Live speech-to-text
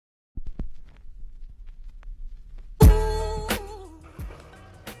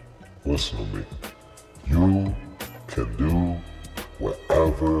Listen to me. You can do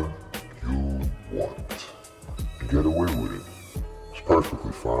whatever you want. And get away with it. It's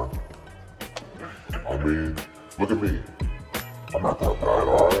perfectly fine. I mean, look at me. I'm not that bad,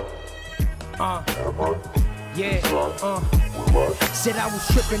 alright? Am I? Yeah, Relax. Said I was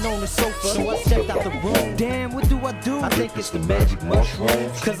tripping on the sofa, so I stepped out the room. Damn, what do? I think it's the magic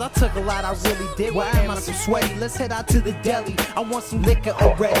mushrooms. Cause I took a lot, I really did. Why am I so sweaty? Let's head out to the deli. I want some liquor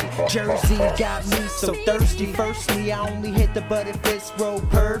already. Jersey got me so thirsty. Firstly, I only hit the butt if it's rolled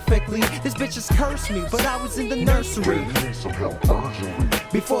perfectly. This bitch just cursed me, but I was in the nursery. You need some help urgently.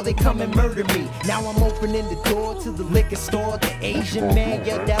 Before they come and murder me. Now I'm opening the door to the liquor store. The Asian man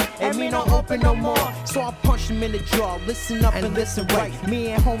yelled out, and me don't open no more. So I punched him in the jaw. Listen up and listen right. Me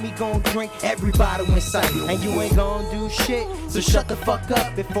and homie gon' drink every bottle in sight. And you ain't gon' do shit, so shut the fuck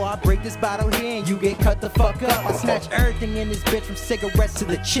up before I break this bottle here and you get cut the fuck up. I snatch everything in this bitch from cigarettes to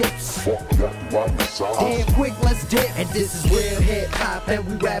the chips. Fuck that, why you sauce? Damn quick, let's dip. And this is real hip hop, and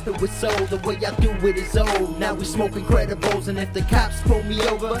we rap it with soul. The way I do it is old. Now we smoking credibles, and if the cops pull me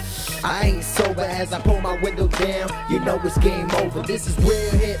over, I ain't sober as I pull my window down. You know it's game over. This is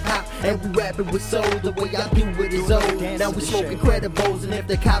real hip hop, and we rap it with soul. The way I do it is old. Now we smoking credibles, and if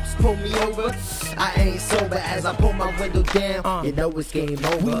the cops pull me over, I ain't sober as I pull my window down. You know it's game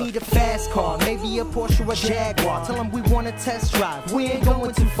over. We need a fast car, maybe a Porsche or a Jaguar. Tell them we want a test drive. We ain't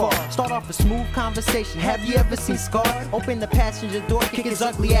going too far. Start off a smooth conversation. Have you ever seen Scar? Open the passenger door, kick his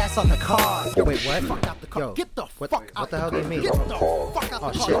ugly ass on the car. Yo, wait, what? Fuck out the car. Yo, Get the what fuck out the hell do you mean? Get the fuck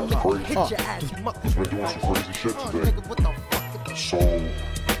out the car. Shit, Hit your ass, you mother. He's been doing some crazy shit today. Nigga, what the fuck? So,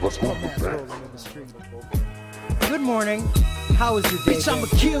 let's go to the bank. Good morning. How is your day? Bitch, I'ma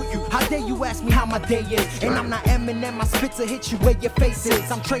kill you. How dare you ask me how my day is? And I'm not Eminem, my spits will hit you where your face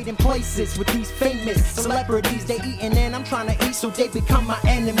is. I'm trading places with these famous celebrities. They eating and I'm trying to eat, so they become my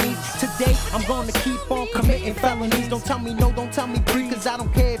enemies. Today, I'm gonna keep on committing felonies. Don't tell me no, don't tell me breathe, cause I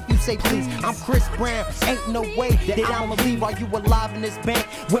don't care if you say please. I'm Chris Brown, ain't no way that I'ma leave while you alive in this bank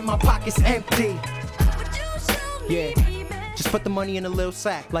with my pockets empty. Yeah. Just put the money in a little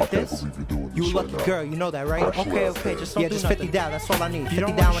sack like this. You a lucky girl, you know that, right? Okay, just don't do just $50. That's all I need.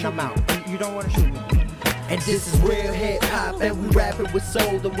 $50 when I'm out. You don't want to shoot me. And this is real hip hop, and we rap it with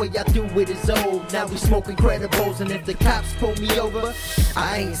soul. The way I do it is old. Now we smoking credibles, and if the cops pull me over,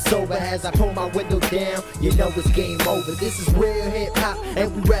 I ain't sober as I pull my window down. You know it's game over. This is real hip hop,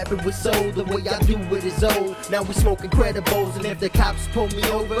 and we rap it with soul. The way I do it is old. Now we smoking credibles, and if the cops pull me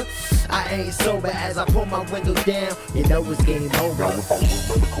over, I ain't sober as I pull my window down. You know it's game over.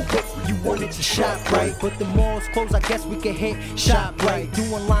 You wanted to shop right, but the mall's closed. I guess we can hit shop right.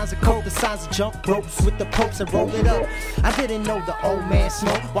 Doing lines of coke the size of jump ropes with the popes and roll it up. I didn't know the old man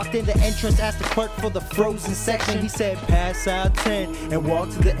smoked. Walked in the entrance, asked the clerk for the frozen section. He said pass out 10 and walk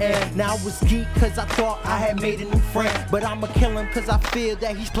to the end. Now I was geek cause I thought I had made a new friend, but I'ma kill him cause I feel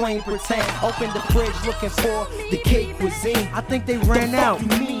that he's playing pretend. Open the fridge looking for the cake cuisine. I think they ran out. You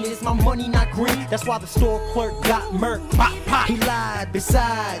mean is my money not green? That's why the store clerk got murked. Pop, pop. He lied.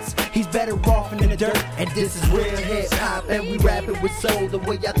 Besides, he's better off in the dirt. And this is real hip hop, and we rap it with soul. The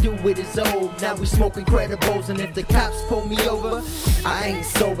way I do it is old. Now we smoking credibles, and if the cops pull me over, I ain't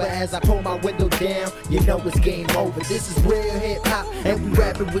sober as I pull my window down. You know it's game over. This is real hip hop, and we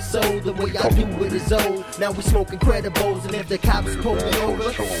rap it with soul. The way I do it is old. Now we smoking credibles, and if the cops pull me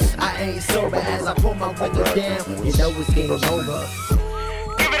over, I ain't sober as I pull my window down. You know it's game over.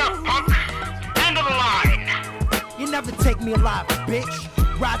 Give it up, punk. End of the line. You never take me alive, bitch.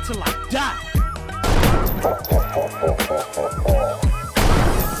 Ride till I die.